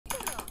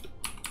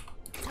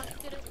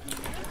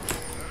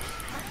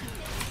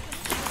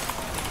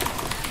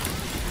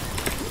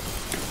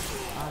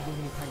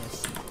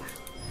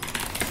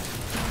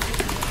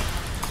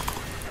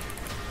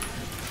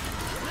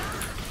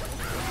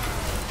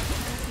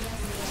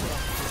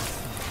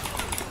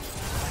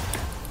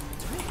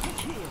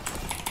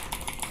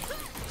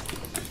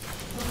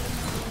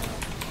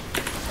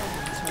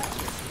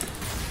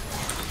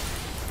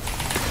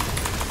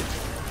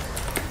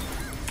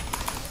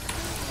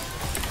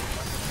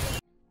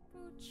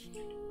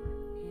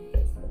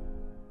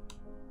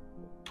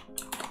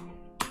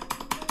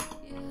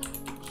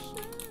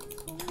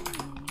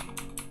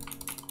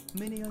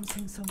미니언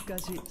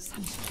생성까지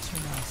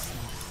 30초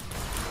남았습니다.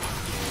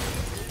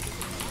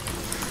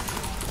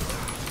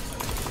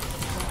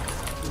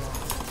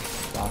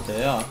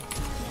 맞아요.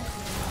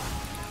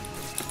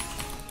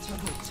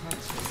 적을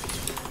처치.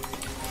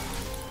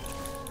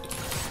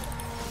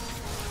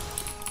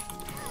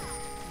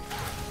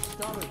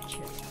 더블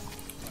킬.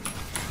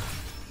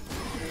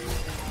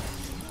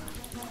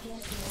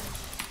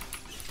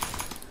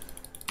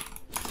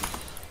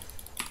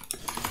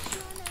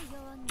 시원한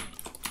여왕님,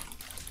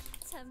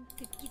 참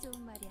듣기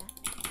좋은 말이야.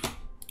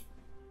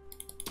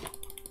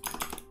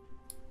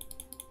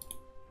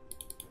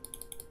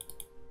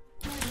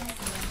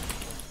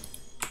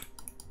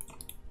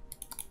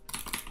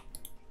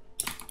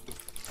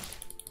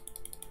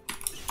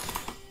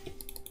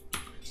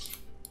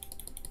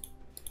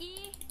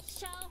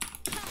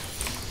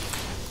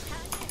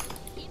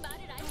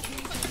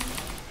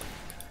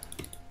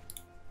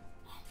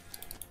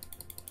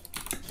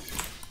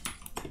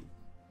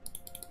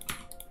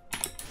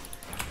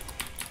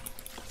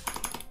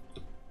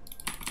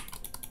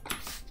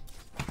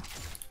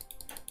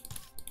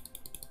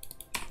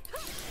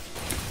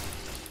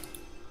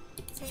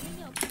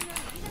 재능이 없으면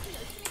우리라도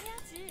열심히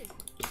해야지.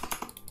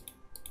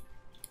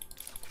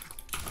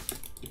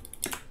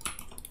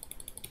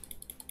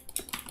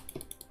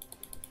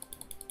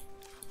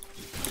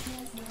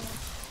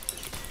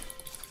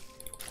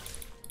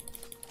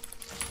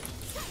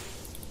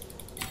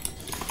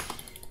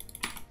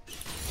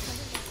 저는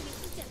열심히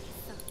쓰지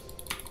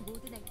않겠어.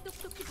 모두 날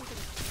똑똑히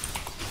보도록.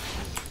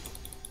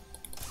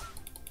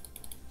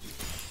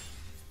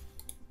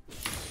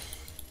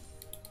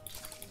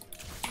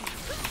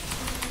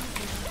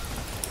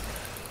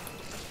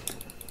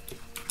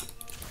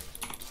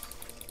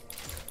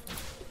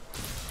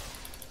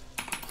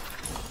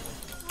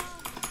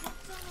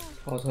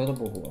 저도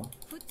보고 와.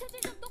 부채질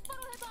좀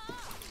똑바로 해봐.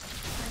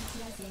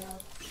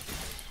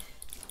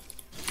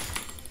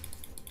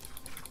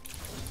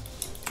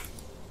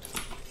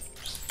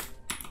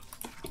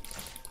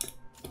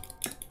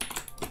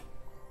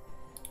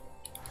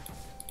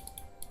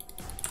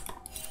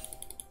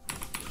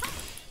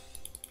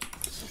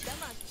 기가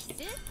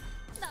막히지?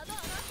 나도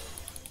알아.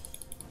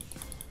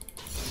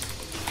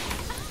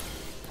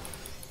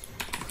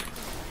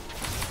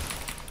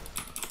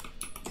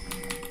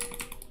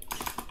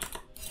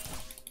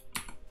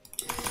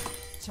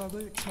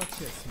 적을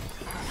처치했습니다.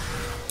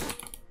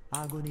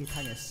 아군이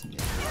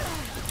당했습니다.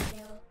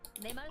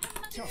 내 말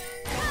적, 한마디면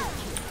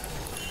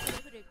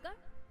왜 그럴걸?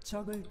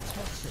 적을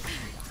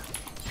처치했습니다.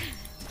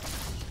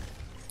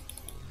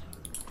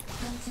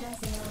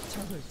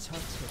 적을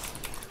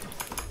처치했습니다.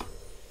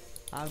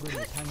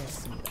 아군이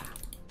당했습니다.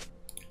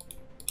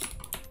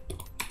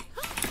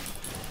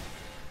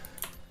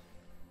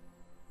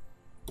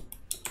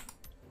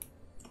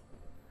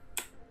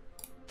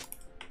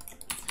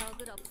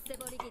 적을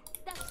없애버리기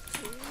딱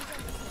좋은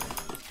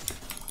장소.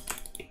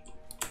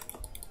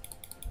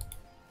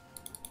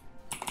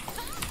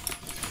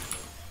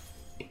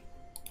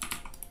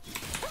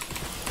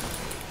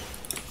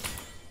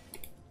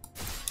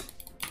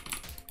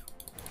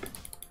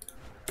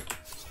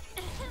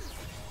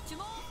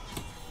 주목!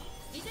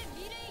 이제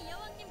미래의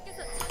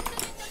여왕님께서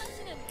전장에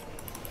떠나시는.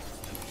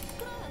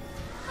 그럼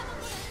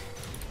하는 거야.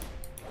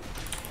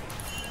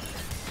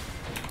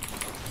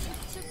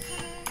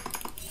 축축하네.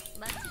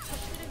 마치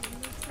적들의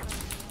눈물처럼.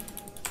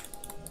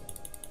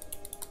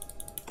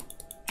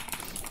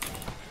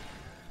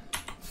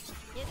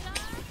 얘들아!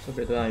 这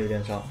北对岸有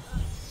点上。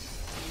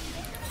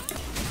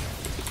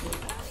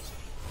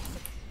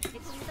 내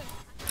동작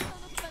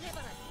써놓기만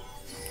해봐라.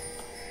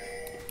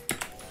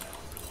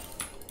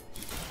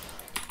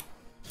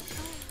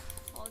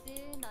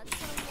 어디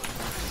나처럼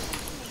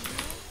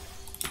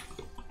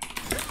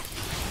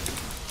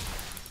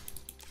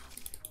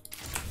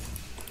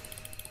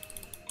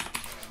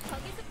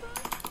거기 스프!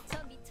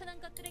 저 미천한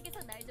것들에게서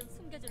날 좀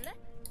숨겨줄래?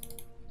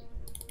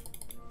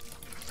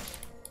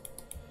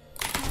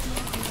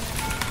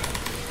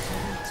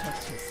 적을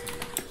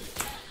처치했습니다.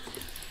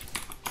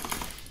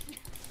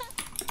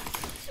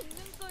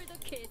 죽는 꼴도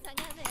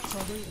계산하네.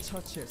 적을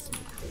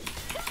처치했습니다.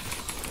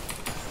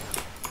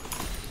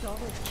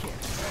 더블 킬.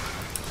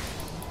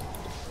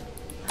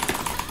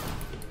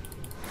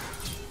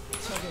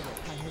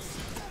 적에게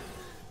당했습니다.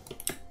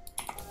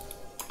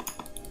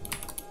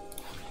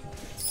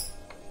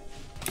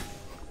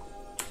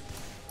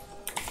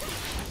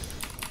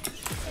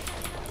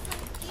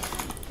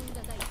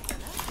 누군가가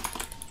있잖아.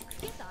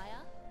 그게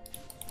나야.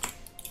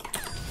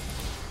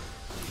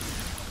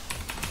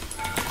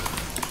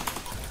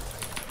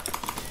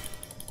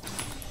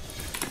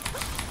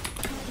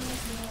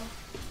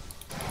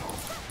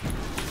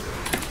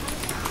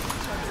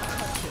 적을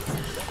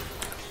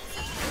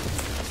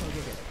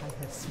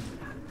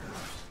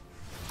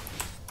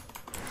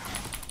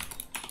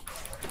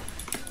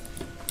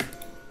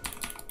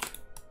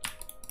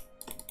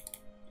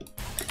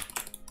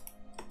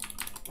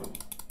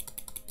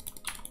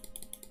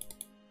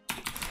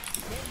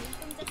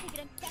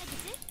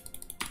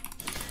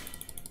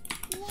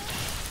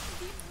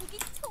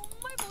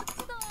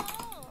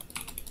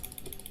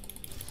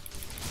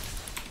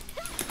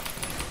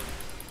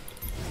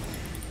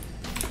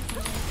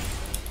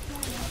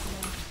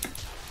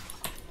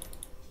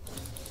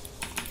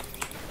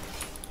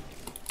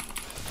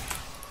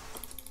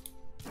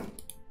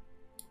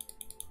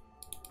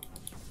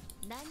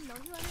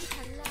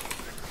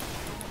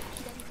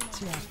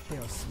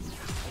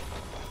파괴되었습니다.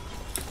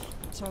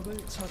 적을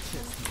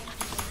처치했습니다.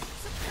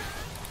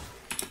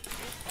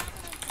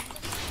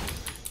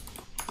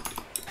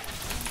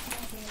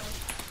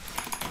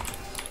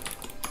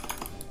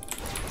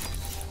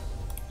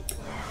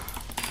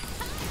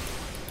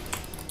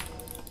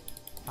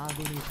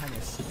 아군이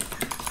당했습니다.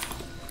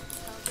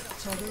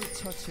 적을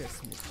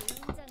처치했습니다.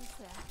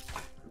 장소야.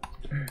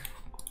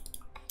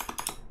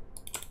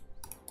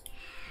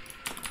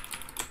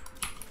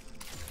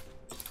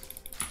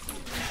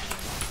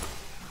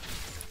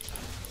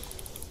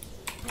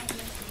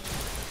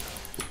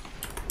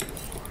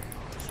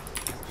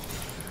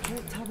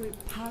 포탑을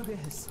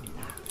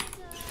파괴했습니다.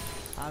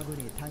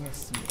 아군이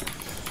당했습니다.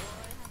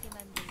 하게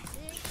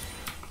만들지.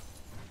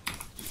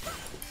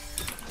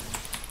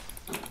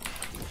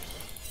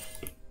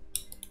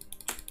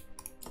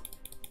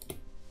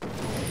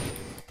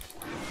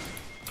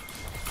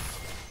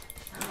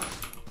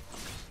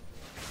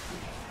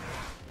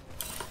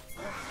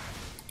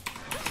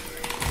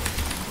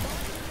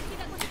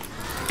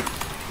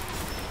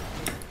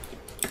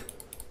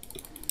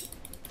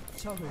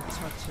 적을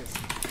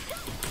처치했습니다.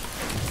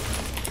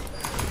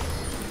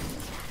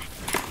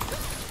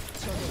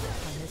 적을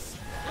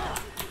당했습니다.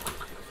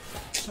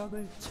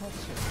 적을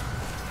처치했습니다.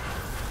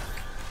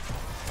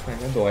 反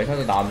正躲一下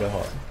就打不了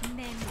了。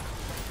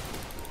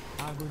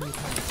 아군이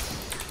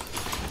당했습니다.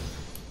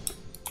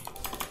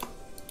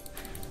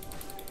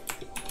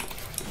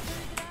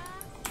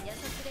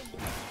 녀석들의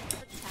무대에서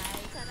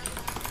잘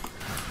자란다.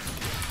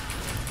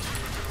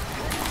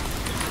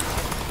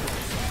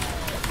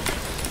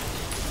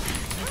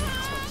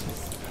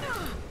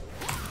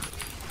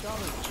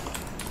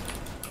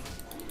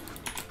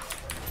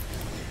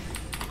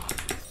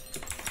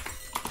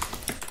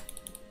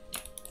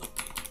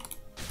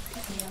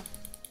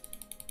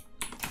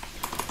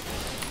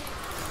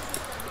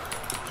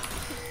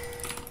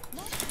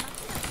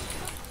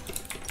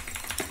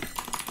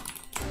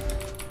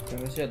整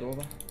个亵渎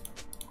吧。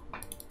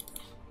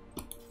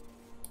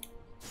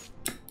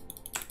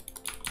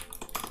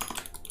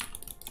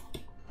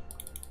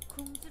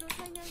 공주로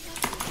살면서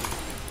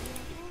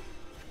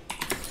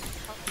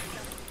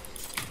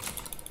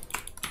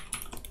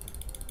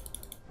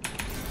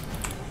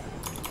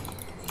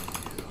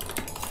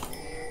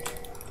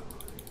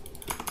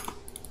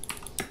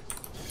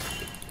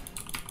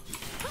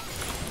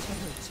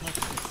적을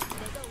처치했습니다.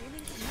 내가 오는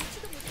게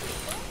눈치도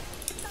못했어?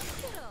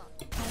 싹트러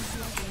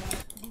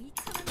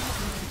미천한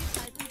놈이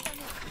잘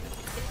불쌍해.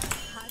 내가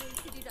발을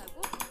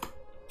들이라고?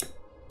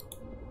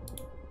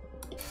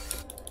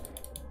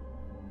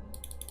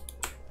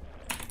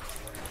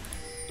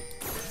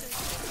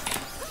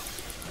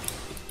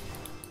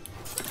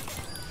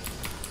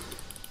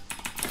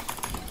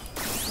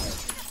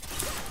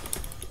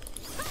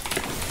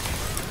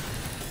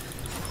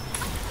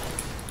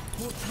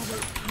 포탑을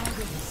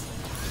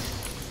파괴했습니다.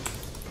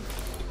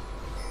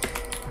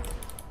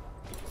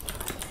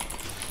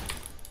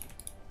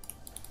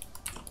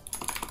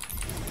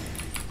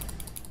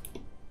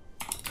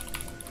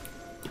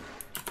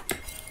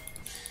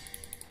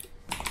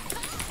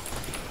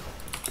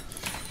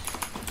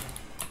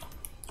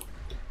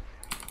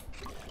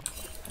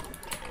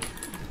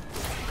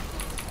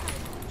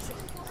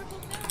 친구를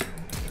보면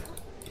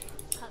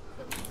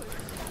가끔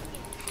불쌍해.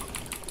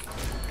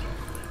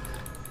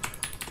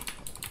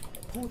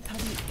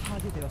 포탑이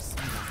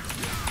파괴되었습니다.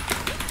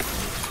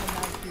 미쳐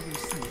날뛰고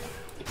있습니다.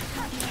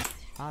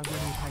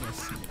 아군이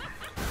당했습니다.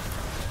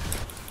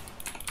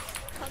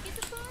 거기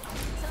스폰!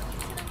 저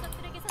미천한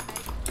것들에게서 날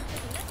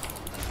지켜줄래?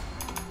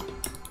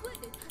 왜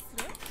내 탓을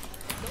해?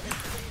 너네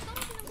수준이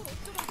떨어지는 걸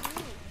어쩌라고.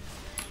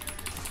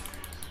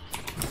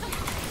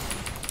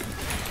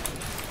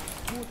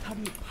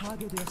 포탑이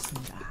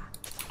파괴되었습니다.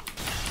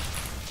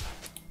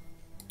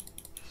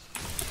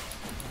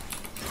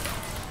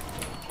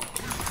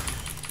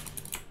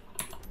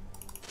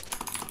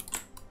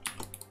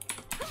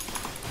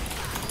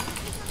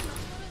 세상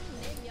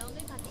만물은 내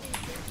명을 받고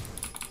있지.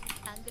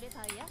 안 그래,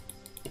 바이야?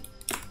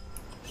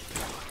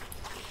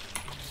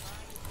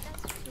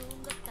 딱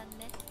좋은 것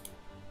같네.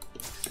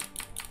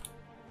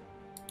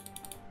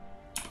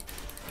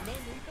 내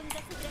눈동자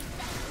소리랑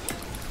싸우지?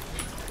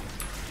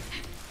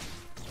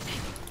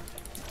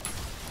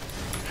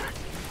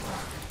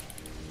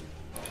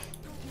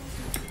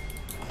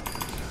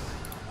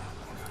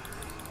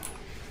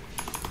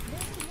 내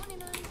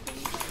주머니는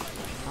굉장히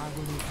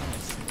아군이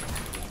당했습니다.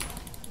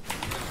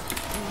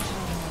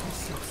 도저히 막을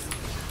수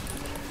없습니다.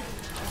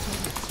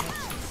 적을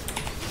처치했습니다.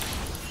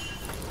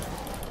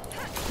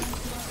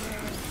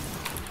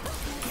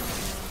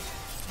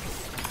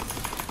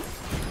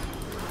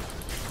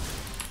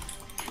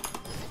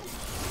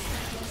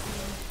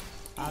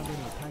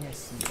 아군이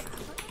당했습니다.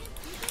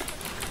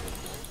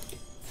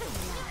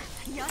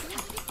 여기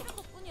싫은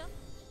것뿐이야.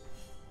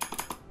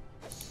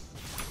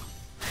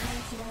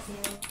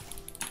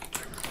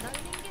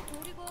 널린 게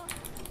돌이고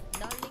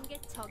널린 게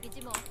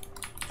적이지 뭐.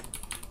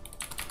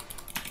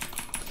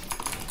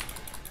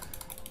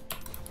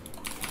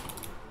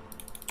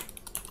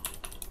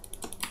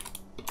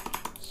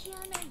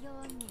 키아나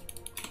여왕님.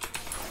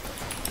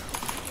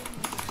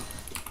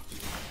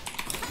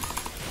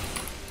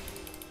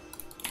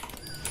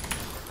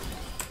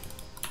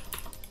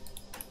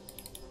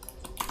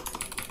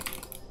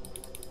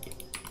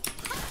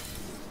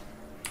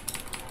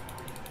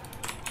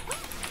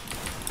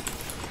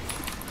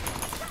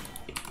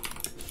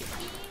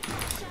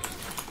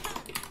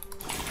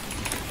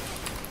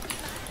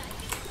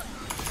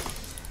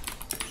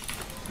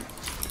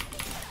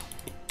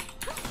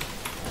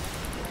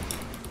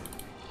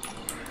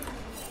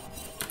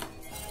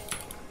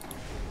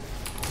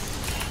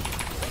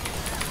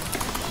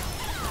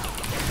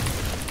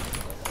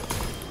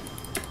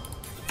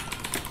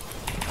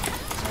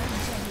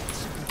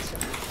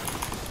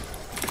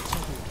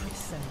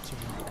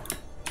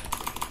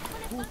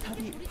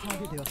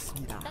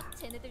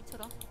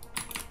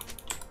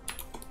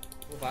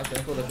 发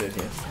选手的水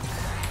平。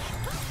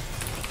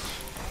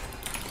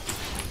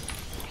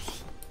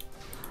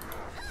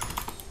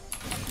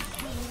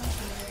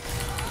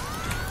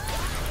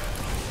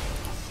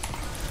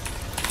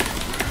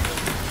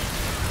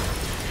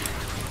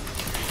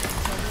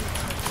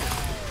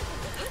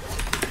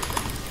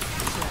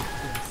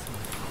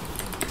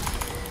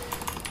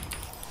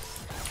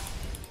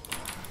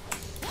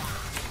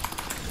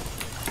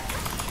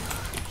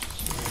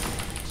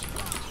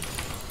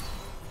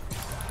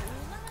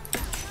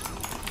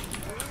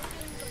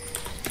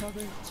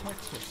적을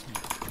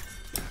처치했습니다.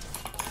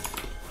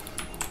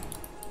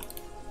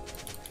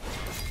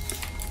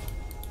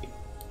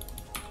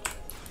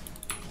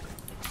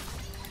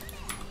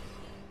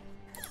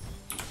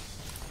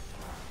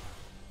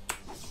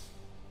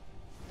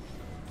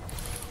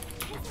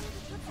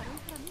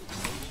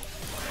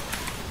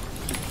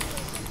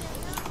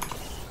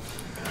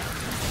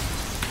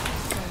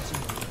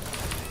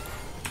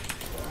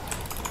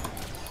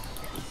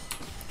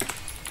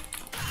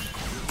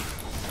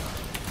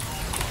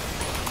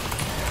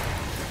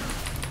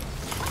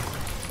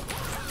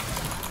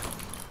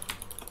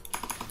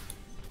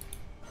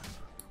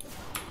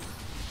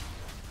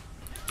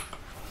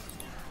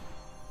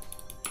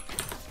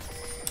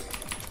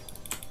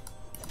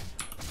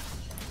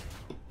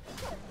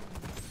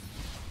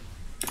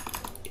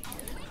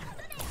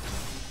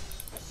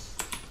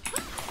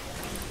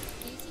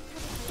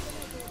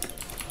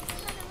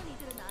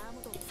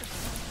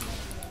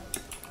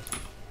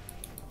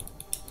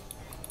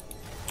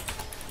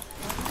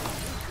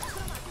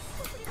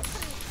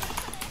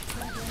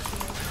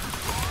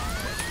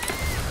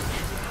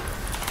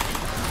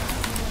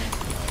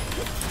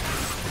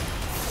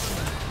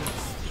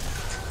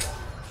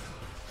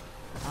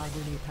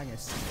 아군이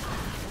당했습니다.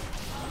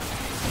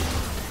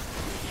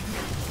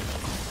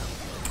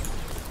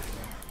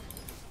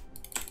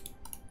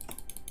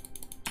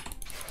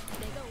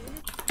 내가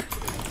오늘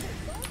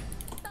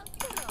딱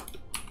들어.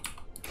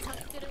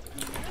 적들을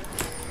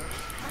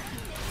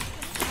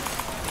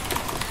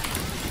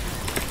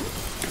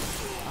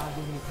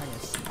아군이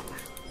당했습니다.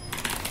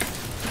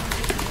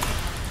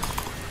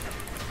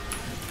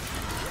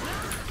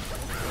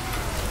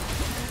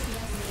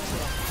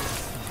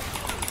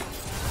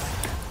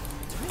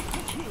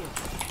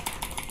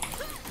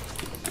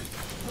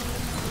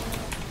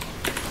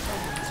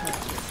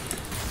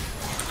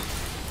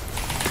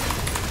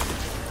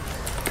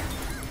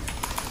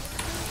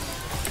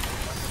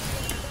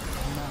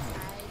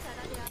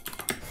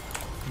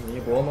你一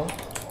波吗？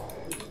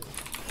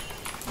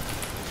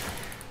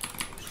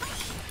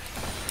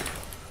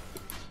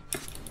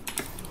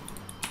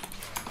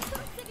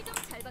 초록색이 좀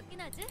잘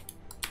받긴 하지?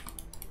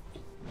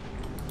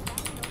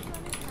 나는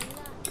너와는 달라.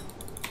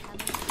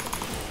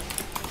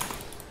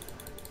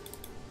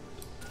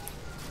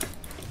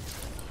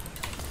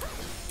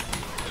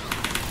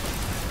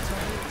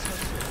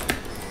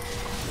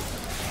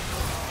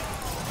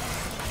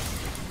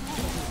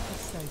 다만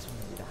학살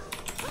중입니다.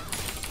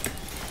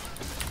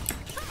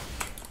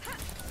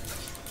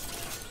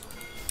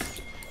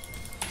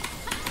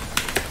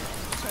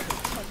 적을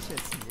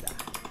처치했습니다.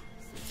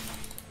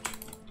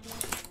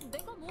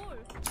 내가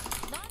뭘?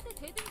 나한테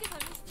대든 게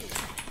잘못이지.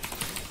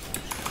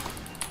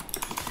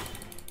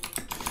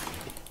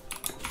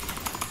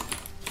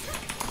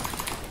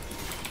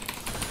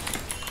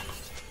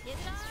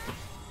 얘들아.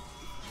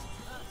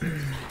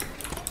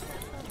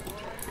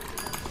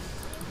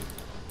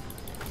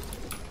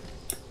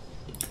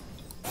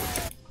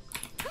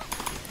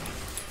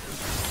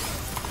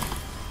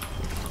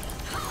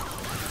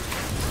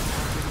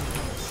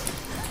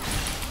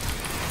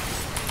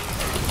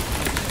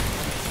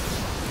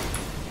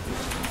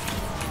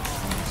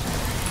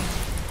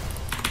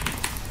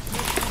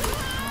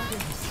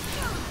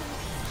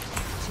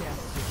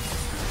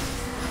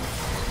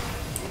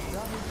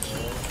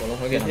火龙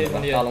回给他们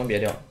吧，大龙别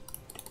掉。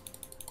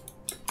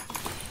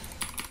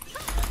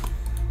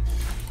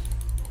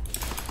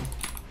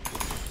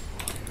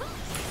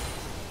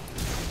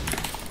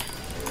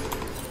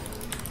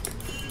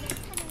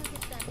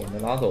我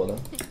们拉走的，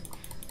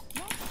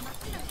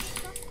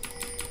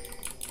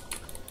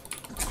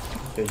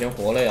水仙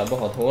活了呀，不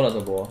好拖了这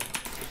波。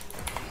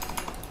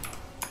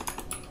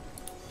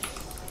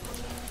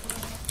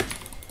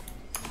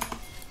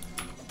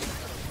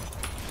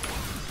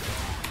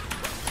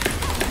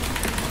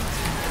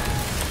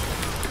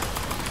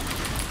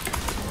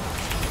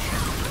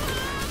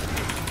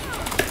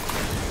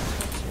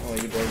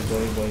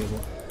一波。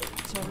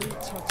적을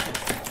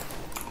처치했습니다.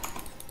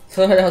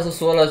 这要是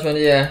输了，兄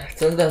弟，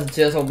真的是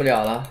接受不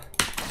了了。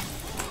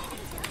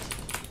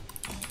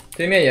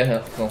对面也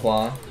很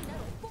慌，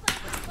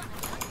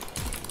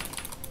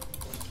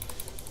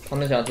他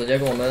们想直接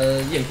跟我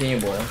们硬拼一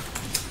波。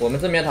我们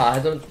正面塔还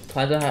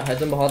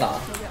真不好打。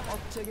 적의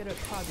업체계를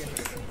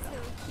파괴했습니다.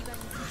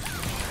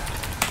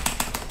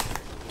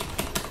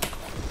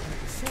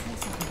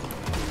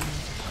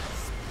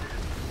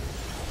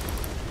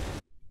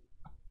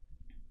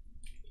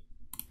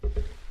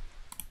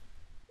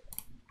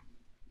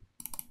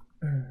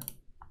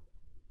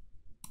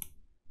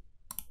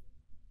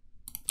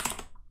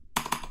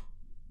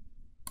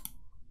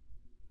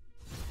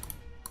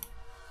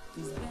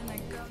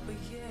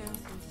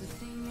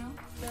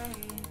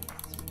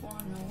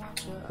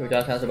 回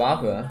家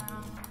38分。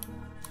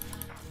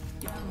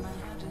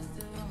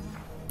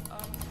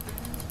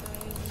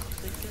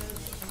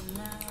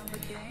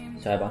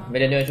下一把，没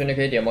点订阅兄弟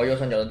可以点爆右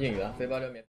上角的订阅啊，飞爆6免。